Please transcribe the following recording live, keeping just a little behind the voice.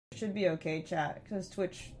should be okay, chat, because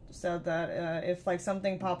Twitch said that if like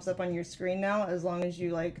something pops up on your screen now, as long as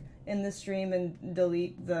you like in the stream and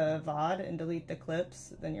delete the VOD and delete the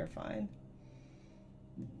clips, then you're fine.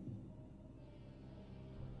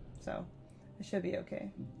 So it should be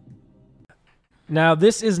okay. Now,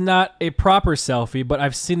 this is not a proper selfie, but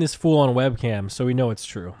I've seen this fool on webcam, so we know it's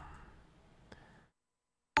true.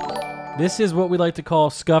 This is what we like to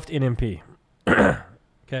call scuffed NMP.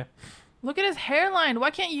 Okay. Look at his hairline.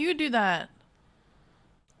 Why can't you do that?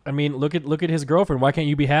 I mean, look at his girlfriend. Why can't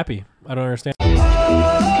you be happy? I don't understand.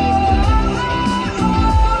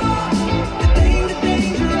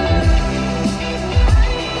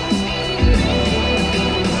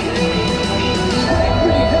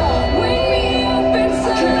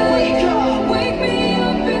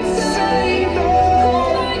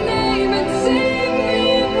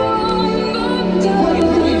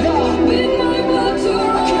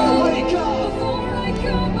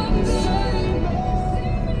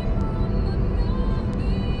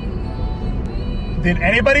 Did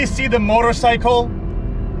anybody see the motorcycle?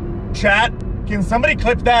 Chat, can somebody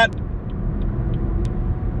clip that?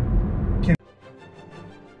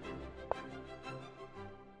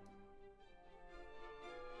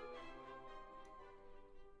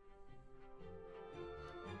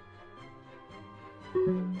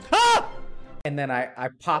 Ah! And then I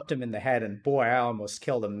popped him in the head, and boy, I almost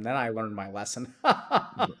killed him. And then I learned my lesson.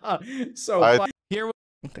 So here.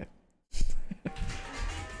 Okay.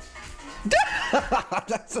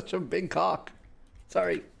 That's such a big cock.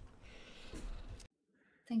 Sorry.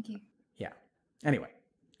 Thank you. Yeah. Anyway,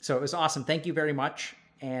 so it was awesome. Thank you very much,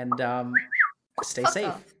 and stay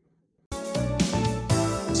safe.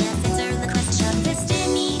 Just answer the question,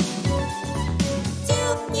 destiny. Do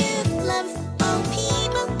you love all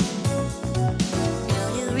people? Do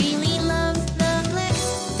you really love the black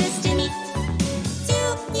destiny? Do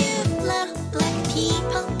you love black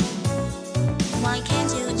people? Why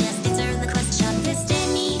can't you just answer the question,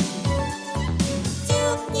 destiny? Do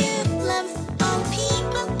you love all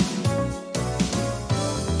people?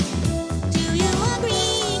 Do you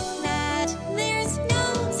agree that there's no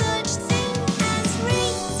such thing as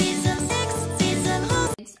racism, sexism?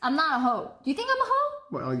 I'm not a hoe. Do you think I'm a hoe?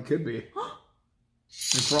 Well, you could be.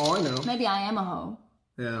 And for all I know. Maybe I am a hoe.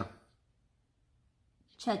 Yeah.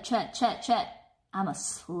 Chet. I'm a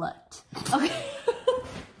slut. Okay.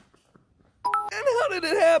 And how did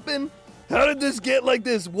it happen? How did this get like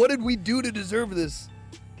this? What did we do to deserve this?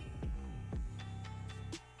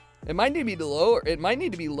 It might need to be lower. It might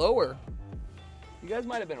need to be lower. You guys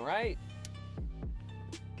might have been right.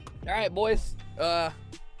 All right, boys.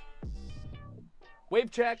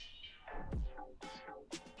 Wave check.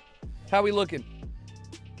 How we looking?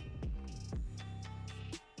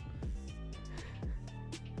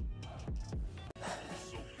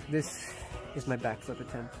 This is my backflip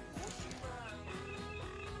attempt.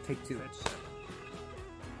 Take two.